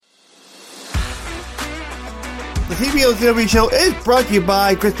The CBOW Show is brought to you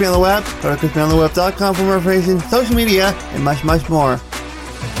by Crispy on the Web. Go to crispyontheweb.com for more information, social media, and much, much more.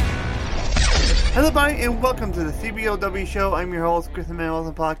 Hello, everybody, and welcome to the CBOW Show. I'm your host, Chris Emanuel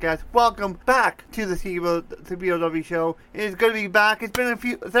Wilson Podcast. Welcome back to the CBOW Show. It is good to be back. It's been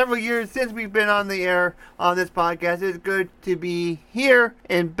several years since we've been on the air on this podcast. It is good to be here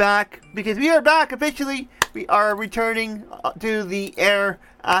and back because we are back officially. We are returning to the air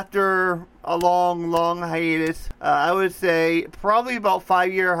after a long hiatus. I would say probably about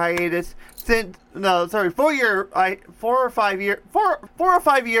 5-year hiatus. 4 or 5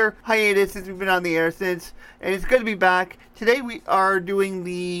 year hiatus since we've been on the air since, and it's good to be back. Today we are doing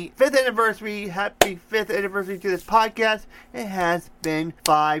the 5th anniversary. Happy 5th anniversary to this podcast. It has been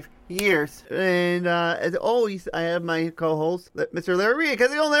 5 years, and as always, I have my co-host, Mr. Larry.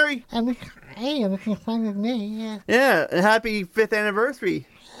 How's it going, Larry? Hey, everything's fine with me. Yeah. Yeah, and happy 5th anniversary.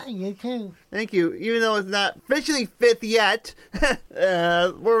 You too. Thank you. Even though it's not officially 5th yet,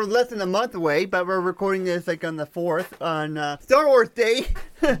 we're less than a month away, but we're recording this like on the 4th on Star Wars Day.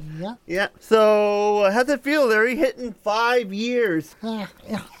 Yep. Yeah. So, how's it feel, Larry? Hitting 5 years.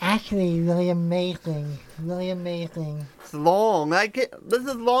 It's actually really amazing. Really amazing. It's long. This is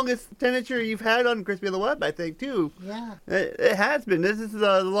the longest tenure you've had on Crispy on the Web, I think, too. Yeah. It has been. This is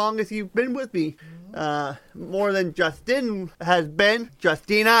the longest you've been with me. More than Justin has been.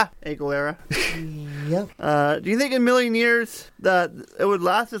 Justina Aguilera. Yep. Do you think in a million years that it would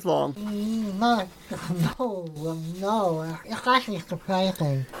last this long? No. It's actually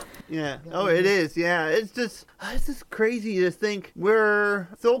surprising. Yeah. Oh, it is. Yeah. It's just crazy to think we're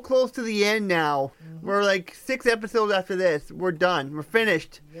so close to the end now. Mm-hmm. We're like 6 episodes after this. We're done. We're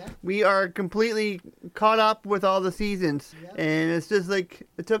finished. Yeah. We are completely caught up with all the seasons. Yeah. And it's just like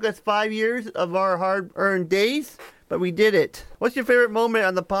it took us 5 years of our hard-earned days. But we did it. What's your favorite moment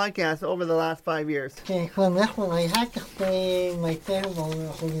on the podcast over the last 5 years? Okay, for this one, I had to say my favorite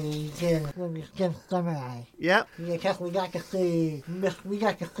moment when we did Samurai. Yep. Because we got to see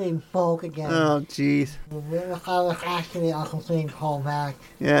Folk again. Oh, jeez. I was actually also seeing Paul back.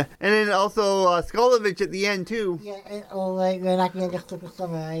 Yeah, and then also Skolovich at the end too. Yeah, we're not going to get Super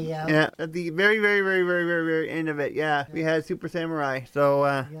Samurai. Yeah. Yeah, at the very, very, very, very, very, very end of it. Yeah, we had Super Samurai. So,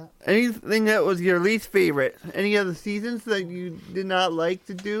 anything that was your least favorite? Any other seasons that you did not like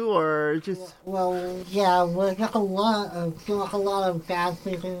to do, or just? Well, yeah, there's a lot of bad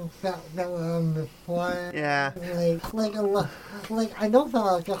seasons that were on before. Yeah. I know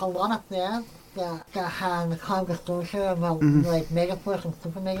there's a lot of fans that had a conversation about like Megaforce and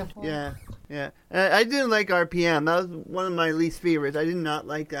Super Megaforce. Yeah. Yeah, I didn't like RPM. That was one of my least favorites. I did not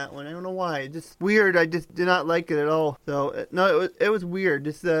like that one. I don't know why. It's just weird. I just did not like it at all. So, no, it was weird.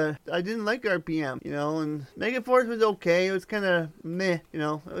 Just, I didn't like RPM, and Megaforce was okay. It was kind of meh, it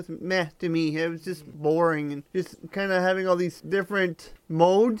was meh to me. It was just boring and just kind of having all these different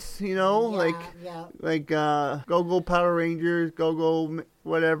modes, like Go-Go Power Rangers, Go-Go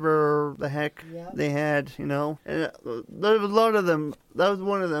whatever the heck they had, and there was a lot of them. That was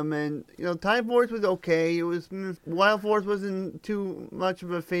one of them, and Time Force was okay. It was Wild Force wasn't too much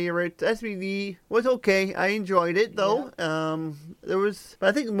of a favorite. SVD was okay. I enjoyed it though. But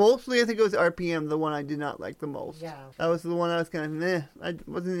I think it was RPM, the one I did not like the most. Yeah, that was the one I was kind of meh. I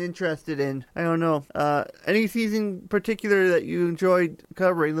wasn't interested in. I don't know. Any season particular that you enjoyed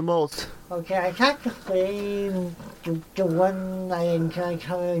covering the most? Okay, I have to say the one I enjoyed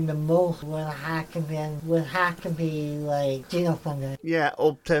covering the most would have to be like Xenothunder. Yeah,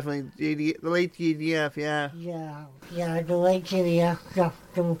 definitely the late GDF, yeah. Yeah, the late GDF,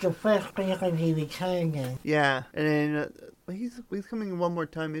 the first season he returned in. Yeah, and then he's coming one more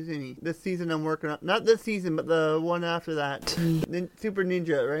time, isn't he? This season I'm working on, not this season, but the one after that. Super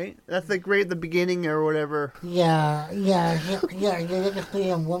Ninja, right? That's like right at the beginning or whatever. Yeah. You get to see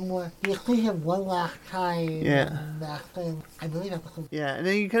him one more. You see him one last time. Yeah. I believe that's. Yeah, and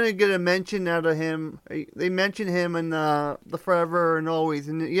then you kind of get a mention out of him. They mention him in the Forever and Always,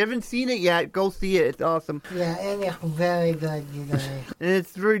 and you haven't seen it yet. Go see it. It's awesome. Yeah, and it's very good, you guys. And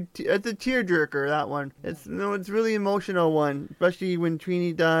it's a tearjerker, that one. It's really emotional one, especially when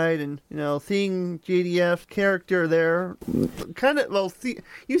Trini died, and seeing JDF's character there,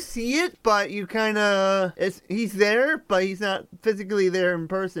 you see it, but you kind of he's there, but he's not physically there in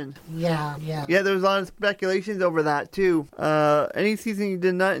person. Yeah. Yeah, there was a lot of speculations over that too. Any season you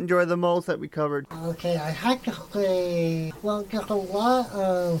did not enjoy the most that we covered? Okay, I had to say, well, there's a lot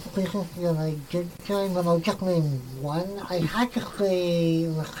of seasons that I did enjoy, but I'll just name one. I had to say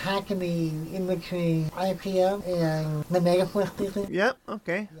it had to be in between IPM and the Megaforce season. Yep.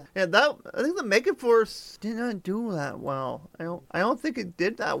 Okay. Yeah. Yeah. That I think the Megaforce did not do that well. I don't think it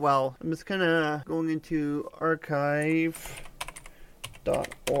did that well. I'm just kind of going into archive.org.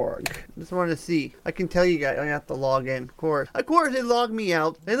 Just wanted to see. I can tell you guys. I have to log in. Of course, they log me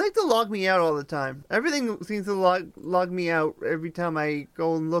out. They like to log me out all the time. Everything seems to log me out every time I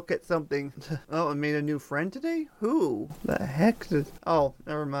go and look at something. Oh, I made a new friend today. Who the heck is? Oh,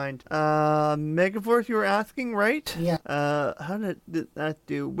 never mind. Megaforce, you were asking, right? Yeah. How did that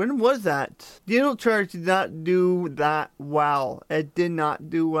do? When was that? Dino Charge did not do that well. It did not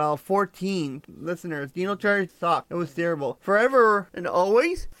do well. 14 listeners. Dino Charge sucked. It was terrible. Forever and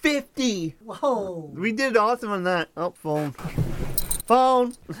always 50. Whoa. We did awesome on that. Oh, phone.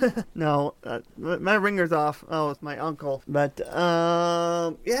 Phone. No, my ringer's off. Oh, it's my uncle. But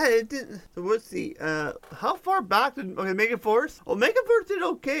yeah, it didn't. So let's see. How far back did Megaforce? Well, Megaforce did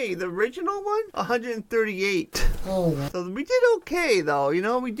okay. The original one, 138. Oh, yeah. So we did okay, though.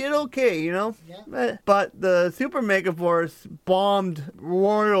 We did okay. Yeah. But the Super Megaforce bombed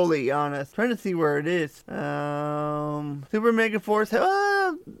royally on us. Trying to see where it is. Super Megaforce.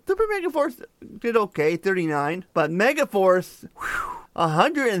 Super Megaforce did okay, 39. But Megaforce,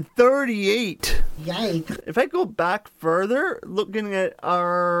 138. Yikes. If I go back further, looking at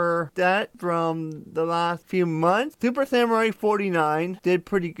our stat from the last few months, Super Samurai 49 did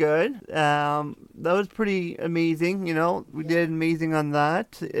pretty good. That was pretty amazing, We did amazing on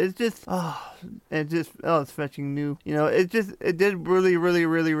that. It's fetching new. It did really, really,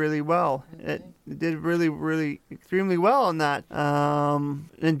 really, really well. It did really, really extremely well on that.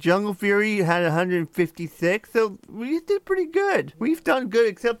 And Jungle Fury had 156, so we did pretty good. We've done good,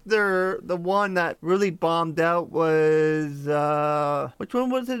 except the one that really bombed out was, which one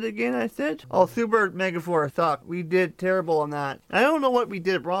was it again I said? Oh, Super Megaforce sucked. We did terrible on that. I don't know what we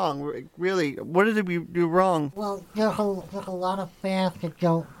did wrong, really. What did we do wrong? Well, there's a lot of fans that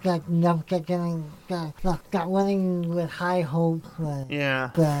running with high hopes. Yeah.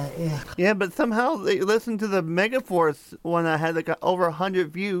 But, Yeah, but somehow they listened to the Megaforce one that had over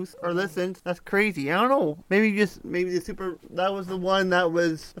 100 views or listens. That's crazy. I don't know. Maybe the Super. That was the one that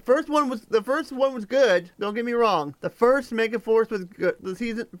was the first one was good. Don't get me wrong. The first Megaforce was good.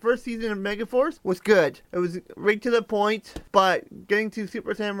 First season of Megaforce was good. It was right to the point. But getting to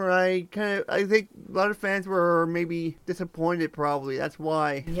Super Samurai, I think a lot of fans were maybe disappointed. Probably that's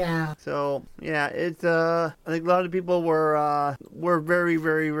why. Yeah. So yeah, it's I think a lot of people were very,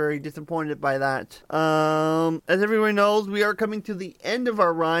 very, very disappointed by that. As everyone knows, we are coming to the end of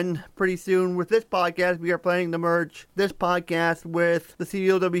our run pretty soon with this podcast. We are planning to merge this podcast with the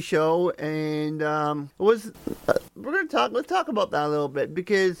CDOW show, and let's talk about that a little bit,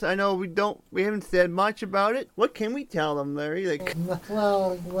 because I know we haven't said much about it. What can we tell them, Larry?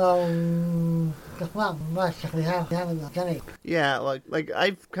 Well, not much. We haven't done it. Yeah, like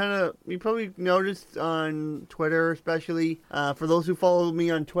you probably noticed on Twitter, especially for those who follow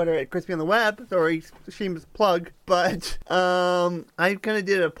me on Twitter at Crispy on the Web. Sorry, shameless plug. But I kind of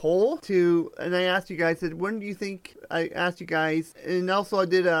did a poll and I asked you guys, when do you think? I asked you guys, and also I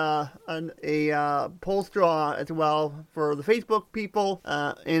did a poll straw as well for the Facebook people,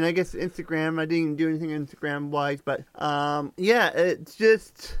 and I guess Instagram. I didn't even do anything Instagram wise, but yeah, it's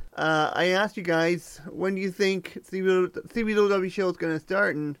just. I asked you guys, when do you think CBW show is going to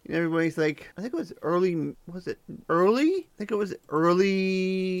start? And everybody's like, I think it was early. Was it early? I think it was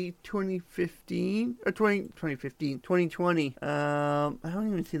early 2015 or 2020. I don't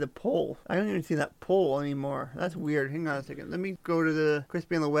even see the poll. I don't even see that poll anymore. That's weird. Hang on a second. Let me go to the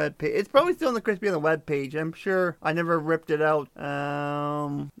Crispy on the Web page. It's probably still on the Crispy on the Web page. I'm sure I never ripped it out.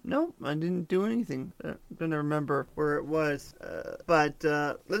 No, I didn't do anything. I'm gonna remember where it was. But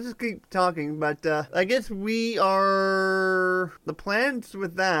let's just keep talking. But I guess the plans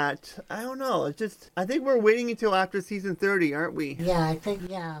with that, I don't know. It's just, I think we're waiting until after season 30, aren't we? Yeah, I think,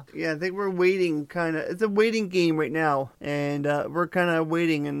 yeah. Yeah, I think we're waiting it's a waiting game right now. And we're kind of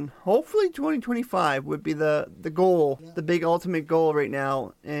waiting, and hopefully 2025 would be the goal, the big ultimate goal right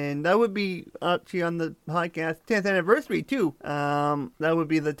now. And that would be actually on the podcast 10th anniversary too. That would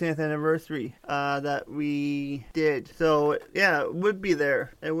be the 10th anniversary that we did. So yeah, it would be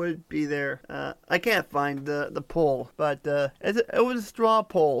there. It would be there. I can't find the poll, but it was a straw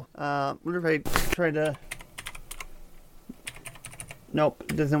poll. What if I try to... Nope,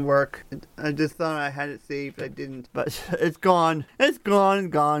 it doesn't work. I just thought I had it saved. I didn't. But it's gone. It's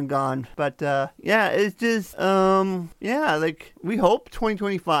gone. But yeah, it's just yeah, like we hope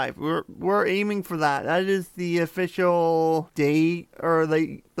 2025. We're aiming for that. That is the official date or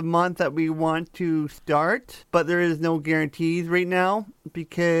the month that we want to start, but there is no guarantees right now.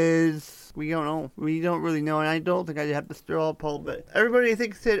 because we don't know. We don't really know, and I don't think I have the straw poll, but everybody I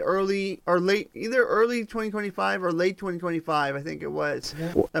think said early or late, either early 2025 or late 2025. I think it was.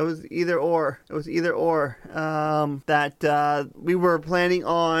 Yeah. It was either or. It was either or. That we were planning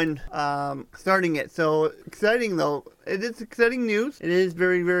on starting it. So exciting though. It is exciting news. It is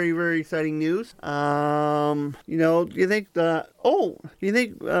very, very, very exciting news. You know, do you think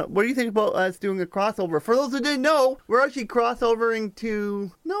what do you think about us doing a crossover? For those who didn't know, we're actually crossovering to,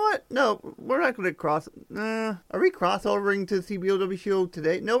 you know what? No, we're not going to cross. Are we crossovering to the CBOW show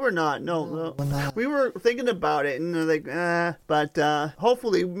today? No, we're not. No. We're not. We were thinking about it and like, but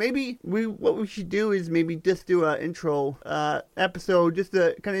hopefully, maybe what we should do is maybe just do an intro episode just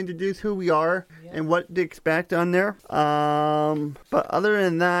to kind of introduce who we are and what to expect on there. But other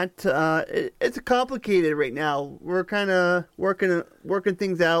than that, it's complicated right now. We're kind of working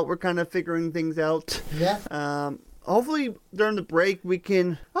things out. We're kind of figuring things out. Yeah. Hopefully during the break we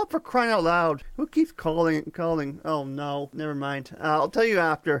can. Oh, for crying out loud! Who keeps calling? Oh no, never mind. I'll tell you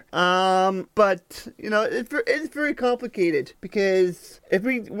after. But you know, it's very complicated because if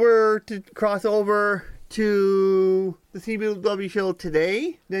we were to cross over to the CBW show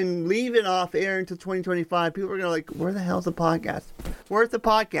today, then leave it off air until 2025. People are gonna like, where the hell's the podcast? Where's the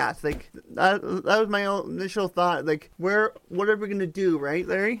podcast? Like that was my own initial thought. Like, what are we gonna do, right,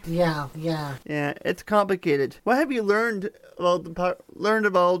 Larry? Yeah. Yeah, it's complicated. What have you learned about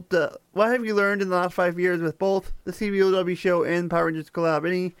what have you learned in the last 5 years with both the CBOW show and Power Rangers Collab?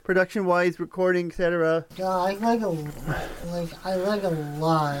 Any production-wise, recording, etc.? Yeah, I like a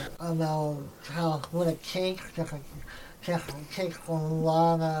lot about what it takes it takes a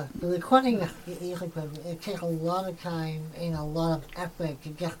lot of the recording. It takes a lot of time and a lot of effort to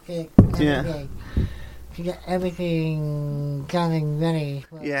just get everything. To get everything done and ready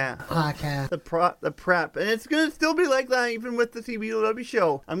for the podcast. The prep. And it's going to still be like that even with the CBOW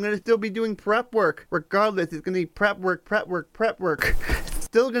show. I'm going to still be doing prep work. Regardless, it's going to be prep work. It's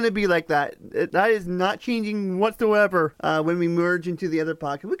still going to be like that. That is not changing whatsoever when we merge into the other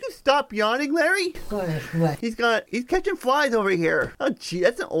podcast. We can stop yawning, Larry. He's catching flies over here. Oh, gee,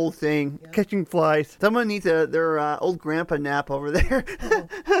 that's an old thing. Yep. Catching flies. Someone needs their old grandpa nap over there.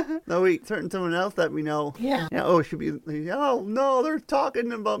 No, wait, someone else that we know. Yeah. Oh, it should be. Oh no, they're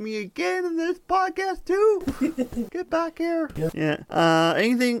talking about me again in this podcast too. Get back here. Yep. Yeah.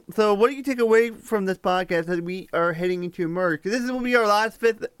 Anything? So, what do you take away from this podcast as we are heading into merge? Because this will be our last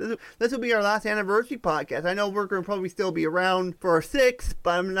This will be our last anniversary podcast. I know we're going to probably still be around for our 6th,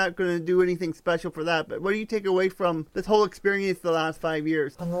 but I'm not going to do anything special for that. But what do you take away from this whole experience the last 5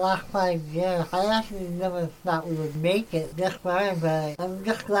 years? In the last 5 years, I actually never thought we would make it this far, but I'm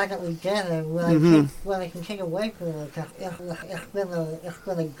just glad that we did. And what I can take away from it, it's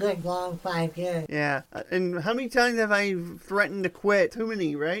been a good long 5 years. Yeah, and how many times have I threatened to quit? Too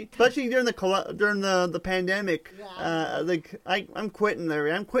many, right? Especially during the pandemic. Yeah. I'm quitting,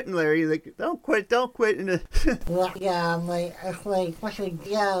 Larry. Like, don't quit. Well, yeah, I'm like, it's like, especially,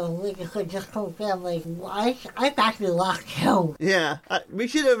 like I said, just confirm, like, I've actually lost count. Yeah, we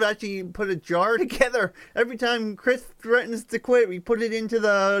should have actually put a jar together. Every time Chris threatens to quit, we put it into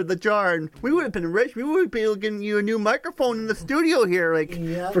the jar, and we would have been rich. We would be getting you a new microphone in the studio here, like,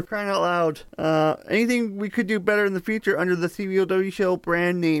 for crying out loud. Anything we could do better in the future under the CBOW show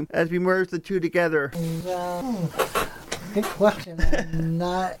brand name as we merge the two together? Good question.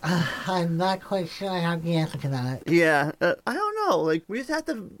 I'm not quite sure I have the answer to that. Yeah, I don't know. Like, we just have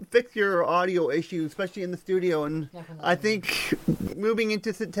to fix your audio issues, especially in the studio. And definitely. I think moving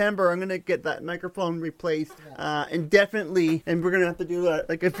into September, I'm gonna get that microphone replaced indefinitely, and we're gonna have to do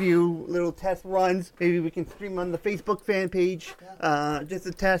like a few little test runs. Maybe we can stream on the Facebook fan page, just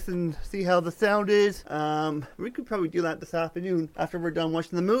to test and see how the sound is. We could probably do that this afternoon after we're done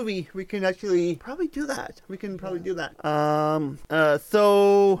watching the movie. We can actually probably do that. Do that.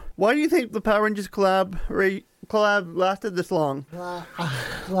 So why do you think the Power Rangers collab lasted this long?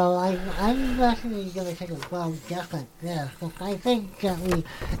 Well, I'm actually going to take a wild guess at this. I think that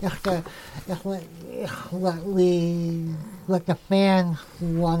what the fans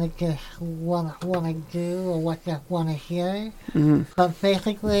want to do or what they want to hear. Mm-hmm. But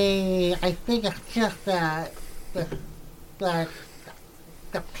basically, I think it's just that the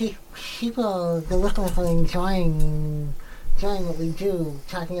people, the listeners are enjoying what we do,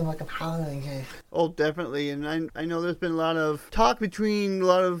 talking about the Power Rangers. Oh, definitely. And I know there's been a lot of talk between a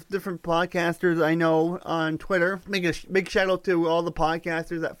lot of different podcasters I know on Twitter. Make a big shout out to all the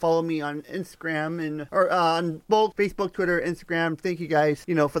podcasters that follow me on Instagram or on both Facebook, Twitter, Instagram. Thank you guys,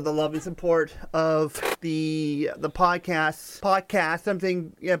 for the love and support of the podcast,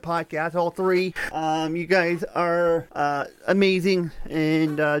 all three. You guys are amazing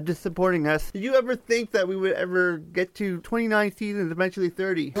and just supporting us. Did you ever think that we would ever get to 29 seasons, eventually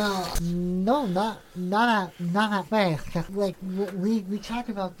 30? Well, no, not at first. Just, like we talked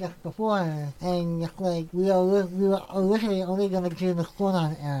about this before, and just, like we were originally only gonna do the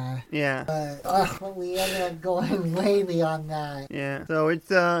Clonon era. Yeah. But we ended up going way beyond that. Yeah. So it's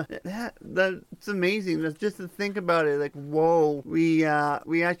that's amazing. That's just to think about it. Like, whoa, we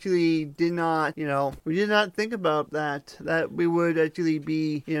actually did not, we did not think about that we would actually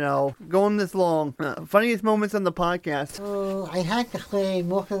be, going this long. Funniest moments on the podcast. Oh, I had to say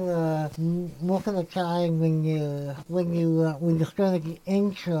most of the time when you started the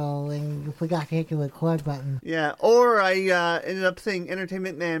intro and you forgot to hit the record button. Yeah, or I ended up saying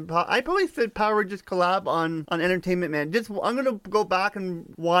Entertainment Man. I probably said Power Rangers collab on Entertainment Man. I'm gonna go back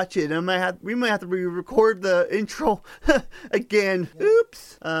and watch it. And we might have to re-record the intro again. Yeah.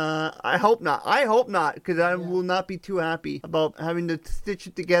 Oops. I hope not, because I will not be too happy about having to stitch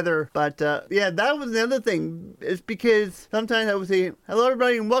it together. But that was the other thing. It's because sometimes I would say, hello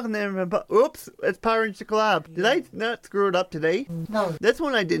everybody and welcome to oops, it's Power Rangers collab. Did I not screw it up today? No. This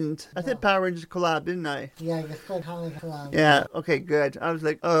one I didn't. I said Power Rangers collab, didn't I? Yeah, you said Power Rangers collab. Yeah, okay, good. I was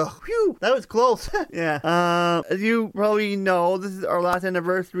like, oh, phew, that was close. Yeah. As you probably know, this is our last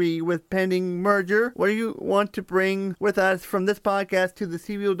anniversary with pending merger. What do you want to bring with us from this podcast to the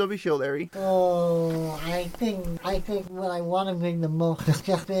CBOW show, Larry? Oh, I think what I want to bring the most is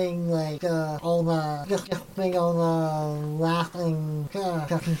just being like all the laughing,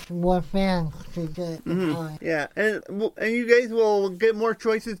 just more fans to get. Yeah, and you guys will get more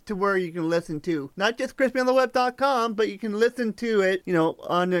choices to where you can listen to. Not just crispyontheweb.com, but you can listen to it,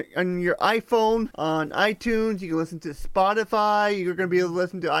 on your iPhone, on iTunes. You can listen to Spotify. You're going to be able to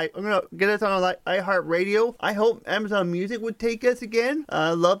listen to. I'm going to get us on iHeartRadio. I hope Amazon Music would take us again.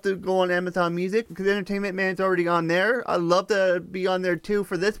 I'd love to go on Amazon Music because Entertainment Man's already on there. I'd love to be on there too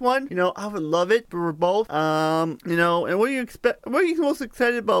for this one. I would love it for both. And what do you expect? What are you most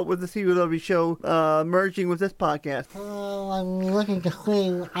excited about with the CBOW show merging with this podcast? Oh, I'm looking to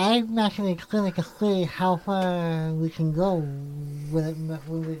see. I'm actually looking to see how far we can go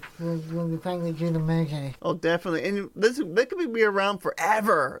when we finally do the merger. Oh, definitely. And this could be around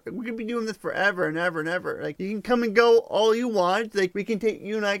forever. We could be doing this forever and ever and ever. Like, you can come and go all you want. Like,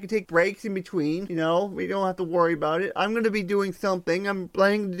 you and I can take breaks in between. We don't have to worry about it. I'm going to be doing something. I'm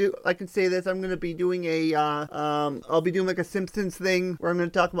planning to do, I can say this, I'm going to be doing I'll be doing like a Simpsons thing where I'm going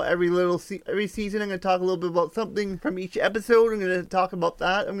to talk about every season. I'm going to talk a little bit about something from each episode. I'm going to talk about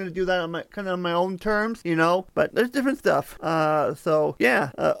that. I'm going to do that on my own terms, but there's different stuff. So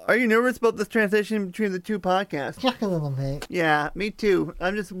yeah. Are you nervous about this transition between the two podcasts? Just a little bit. Yeah, me too.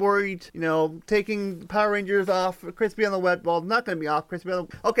 I'm just worried, taking Power Rangers off Crispy on the Web. Well, not going to be off Crispy on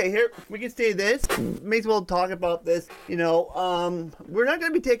the... Okay, here, we can say this. May as well talk about this. We're not going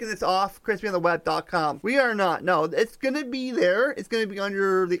to be taking this off crispyontheweb.com. We are not. No, it's going to be there. It's going to be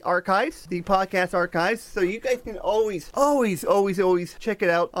under the archives, the podcast archives. So you guys can always check it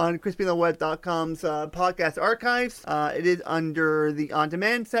out on crispyontheweb.com's podcast archives. It is under the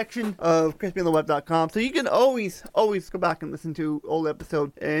on-demand section of crispyontheweb.com. So you can always go back and listen to old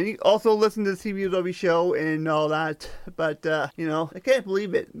episodes. And you also listen to the CBOW show and all that. But, I can't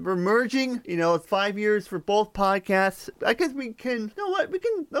believe it. We're merging. It's 5 years for both podcasts. I guess we can,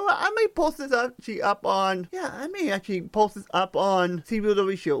 I may post this up on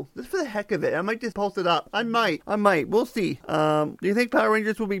CBOW show. Just for the heck of it. I might just post it up. I might. We'll see. Do you think Power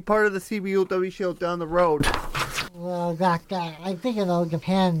Rangers will be part of the CBOW show down the road? Well, I think it all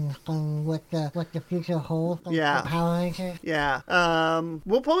depends on what the future holds. Yeah. Power Rangers. Yeah.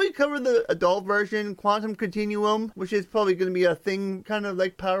 We'll probably cover the adult version, Quantum Continuum, which is probably going to be a thing, kind of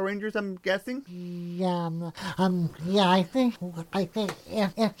like Power Rangers, I'm guessing. Yeah. I think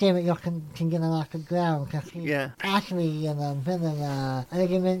if David York can get it off the ground, because he's actually in a bit of an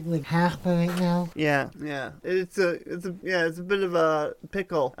argument with Hasper right now. Yeah. It's a bit of a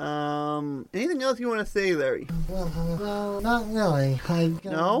pickle. Anything else you want to say, Larry? Well, No, not really. I don't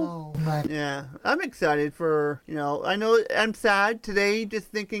know. But Yeah, I'm excited for, I know I'm sad today just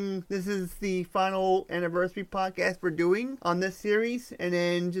thinking this is the final anniversary podcast we're doing on this series, and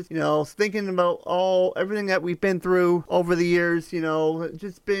then just, thinking about everything that we've been through over the years,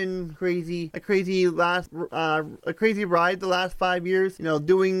 just been a crazy ride the last 5 years,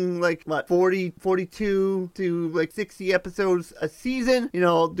 doing 42 to 60 episodes a season,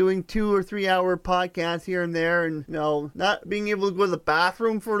 doing 2 or 3 hour podcasts here and there, and, not being able to go to the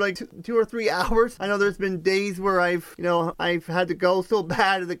bathroom for 2 or 3 hours. I know there's been days where I've had to go so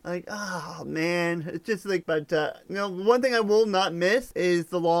bad, oh man, it's just but one thing I will not miss is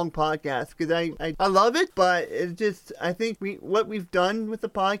the long podcast, because I love it, but it's just, I think what we've done with the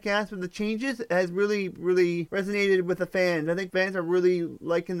podcast, with the changes, has really, really resonated with the fans. I think fans are really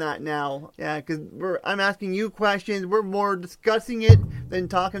liking that now. Yeah, because I'm asking you questions. We're more discussing it than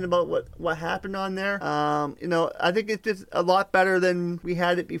talking about what happened on there. I think it's just a lot better than we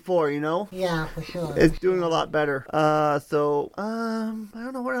had it before, yeah, for sure. It's doing a lot better. I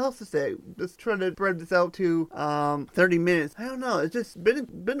don't know what else to say. Just trying to spread this out to 30 minutes. I don't know. It's just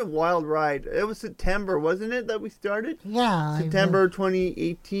been a wild ride. It was September, wasn't it, that we started? Yeah. September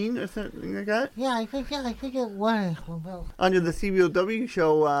 2018 or something like that? Yeah, I think it was. Under the CBOW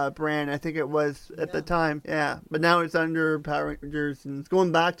show brand, I think it was at the time. Yeah, but now it's under Power Rangers, and it's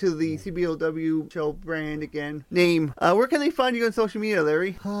going back to the CBOW show brand again. Name. Where can they find you on social media,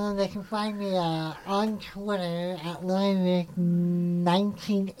 Larry? They can find me on Twitter at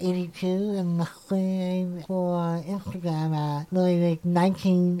LarryRick1982, and the same for Instagram at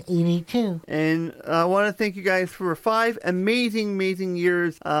LarryRick1982. And I want to thank you guys for 5 amazing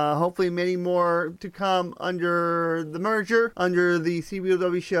years. Hopefully many more to come under the merger, under the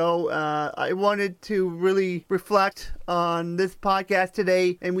CBOW show. I wanted to really reflect on this podcast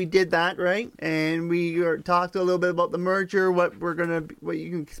today, and we did that, right? And we talked a little bit about the merger, what you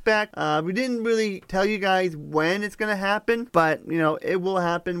can expect. We didn't really tell you guys when it's gonna happen, but it will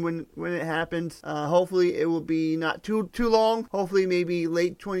happen when it happens. Hopefully it will be not too long. Hopefully maybe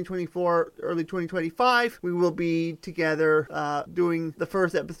late 2024, early 2025, we will be together doing the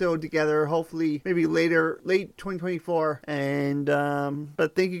first episode together. Hopefully maybe late 2024. And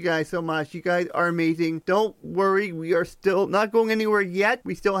but thank you guys so much. You guys are amazing. Don't worry, we are still not going anywhere yet.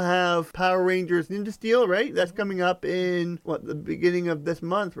 We still have Power Rangers Ninja Steel, right? That's coming up in the beginning of this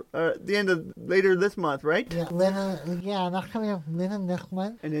month, the end of later this month, right? Yeah, that's coming up later this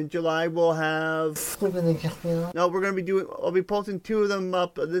month. And in July we'll have Super Ninja Steel. No, we're gonna be I'll be posting 2 of them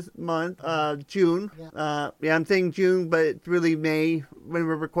up this month, June. Yeah. I'm saying June, but it's really May when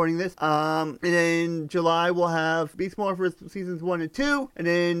we're recording this. And then July we'll have Beast Morphers seasons 1 and 2, and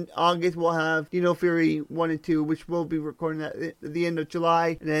then August we'll have Dino Fury 1 and 2, which we'll be recording at the end of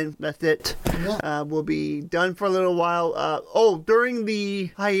July, and then that's it. Yeah. We'll be done for a little while. During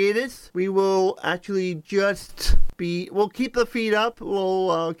the hiatus, we will actually just we'll keep the feed up.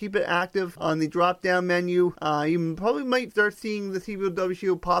 We'll keep it active on the drop-down menu. You probably might start seeing the CBOW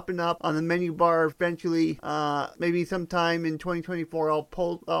show popping up on the menu bar eventually. Maybe sometime in 2024,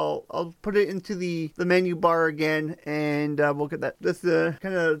 I'll put it into the menu bar again, and we'll get that. Just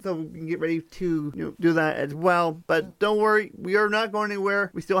kind of so we can get ready to do that as well. But don't worry, we are not going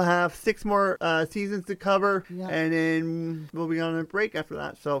anywhere. We still have 6 more seasons to cover, and then we'll be on a break after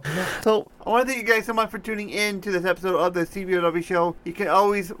that. So I want to thank you guys so much for tuning in to this episode of the CBOW show. You can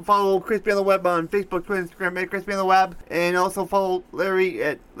always follow Crispy on the Web on Facebook, Twitter, Instagram, at Crispy on the Web, and also follow Larry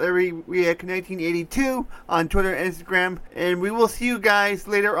at LarryRick1982 on Twitter and Instagram. And we will see you guys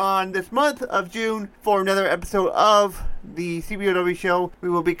later on this month of June for another episode of the CBOW show. We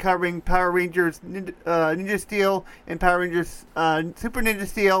will be covering Power Rangers Ninja Steel and Power Rangers Super Ninja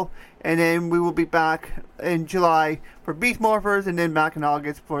Steel, and then we will be back in July for Beast Morphers, and then back in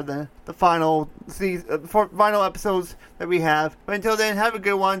August for the final season, final episodes that we have. But until then, have a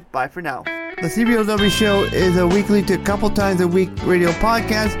good one. Bye for now. The CBOW show is a weekly to couple times a week radio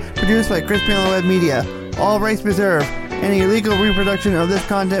podcast produced by Crispy on the Web Media. All rights reserved. Any illegal reproduction of this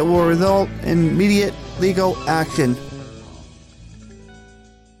content will result in immediate legal action.